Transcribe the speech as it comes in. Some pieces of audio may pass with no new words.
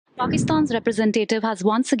Pakistan's representative has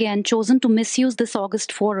once again chosen to misuse this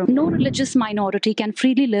August forum. No religious minority can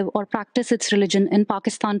freely live or practice its religion in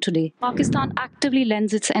Pakistan today. Pakistan actively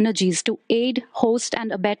lends its energies to aid, host,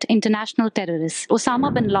 and abet international terrorists.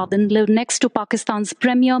 Osama bin Laden lived next to Pakistan's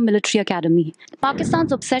premier military academy.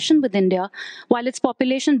 Pakistan's obsession with India, while its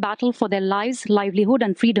population battle for their lives, livelihood,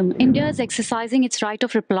 and freedom, India is exercising its right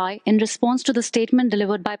of reply in response to the statement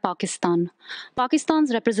delivered by Pakistan.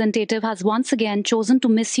 Pakistan's representative has once again chosen to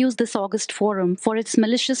misuse this August forum for its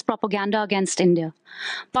malicious propaganda against India.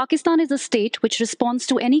 Pakistan is a state which responds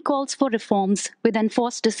to any calls for reforms with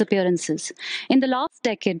enforced disappearances. In the last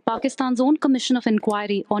decade, Pakistan's own Commission of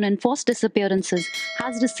Inquiry on Enforced Disappearances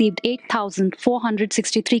has received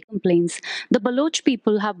 8,463 complaints. The Baloch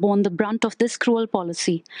people have borne the brunt of this cruel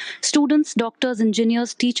policy. Students, doctors,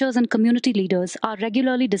 engineers, teachers, and community leaders are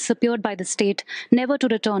regularly disappeared by the state, never to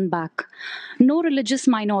return back. No religious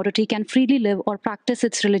minority can freely live or practice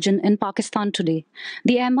its religion in Pakistan today.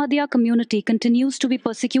 The Ahmadiyya community continues to be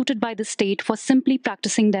persecuted by the state for simply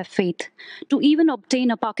practicing their faith. To even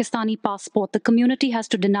obtain a Pakistani passport, the community has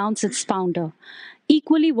to denounce its founder.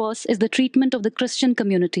 Equally worse is the treatment of the Christian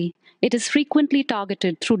community. It is frequently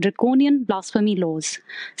targeted through draconian blasphemy laws.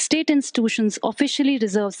 State institutions officially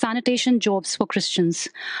reserve sanitation jobs for Christians.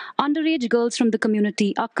 Underage girls from the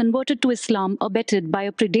community are converted to Islam abetted by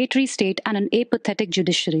a predatory state and an apathetic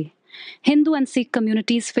judiciary. Hindu and Sikh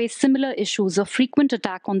communities face similar issues of frequent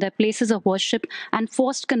attack on their places of worship and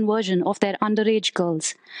forced conversion of their underage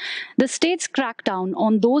girls. The state's crackdown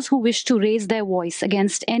on those who wish to raise their voice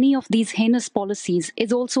against any of these heinous policies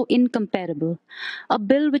is also incomparable. A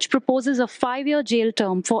bill which proposes a 5-year jail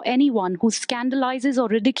term for anyone who scandalizes or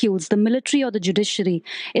ridicules the military or the judiciary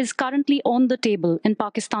is currently on the table in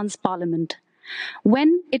Pakistan's parliament.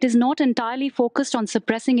 When it is not entirely focused on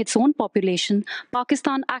suppressing its own population,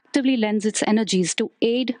 Pakistan actively lends its energies to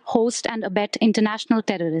aid, host, and abet international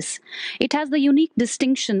terrorists. It has the unique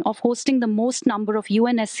distinction of hosting the most number of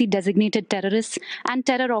UNSC designated terrorists and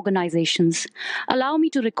terror organizations. Allow me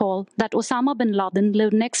to recall that Osama bin Laden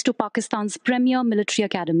lived next to Pakistan's premier military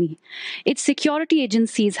academy. Its security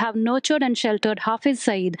agencies have nurtured and sheltered Hafiz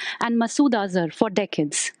Saeed and Masood Azhar for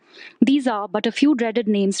decades. These are but a few dreaded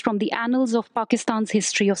names from the annals of Pakistan's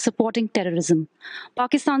history of supporting terrorism.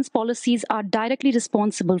 Pakistan's policies are directly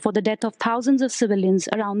responsible for the death of thousands of civilians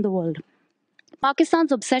around the world.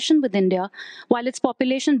 Pakistan's obsession with India, while its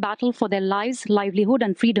population battle for their lives, livelihood,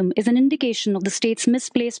 and freedom, is an indication of the state's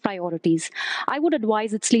misplaced priorities. I would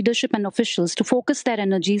advise its leadership and officials to focus their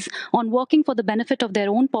energies on working for the benefit of their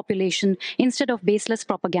own population instead of baseless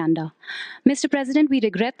propaganda. Mr. President, we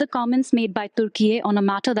regret the comments made by Turkey on a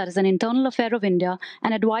matter that is an internal affair of India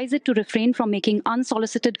and advise it to refrain from making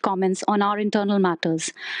unsolicited comments on our internal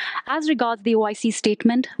matters. As regards the OIC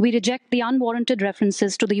statement, we reject the unwarranted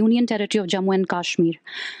references to the Union Territory of Jammu and Kashmir.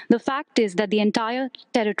 The fact is that the entire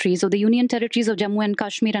territories of the Union Territories of Jammu and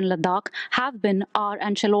Kashmir and Ladakh have been, are,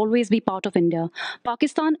 and shall always be part of India.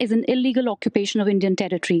 Pakistan is an illegal occupation of Indian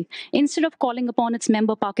territory. Instead of calling upon its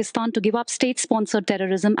member Pakistan to give up state-sponsored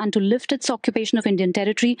terrorism and to lift its occupation of Indian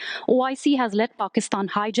territory, OIC has let Pakistan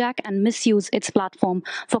hijack and misuse its platform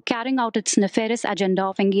for carrying out its nefarious agenda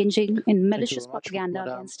of engaging in malicious propaganda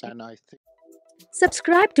against India.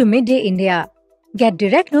 Subscribe to Midday India. Get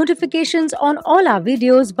direct notifications on all our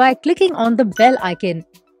videos by clicking on the bell icon.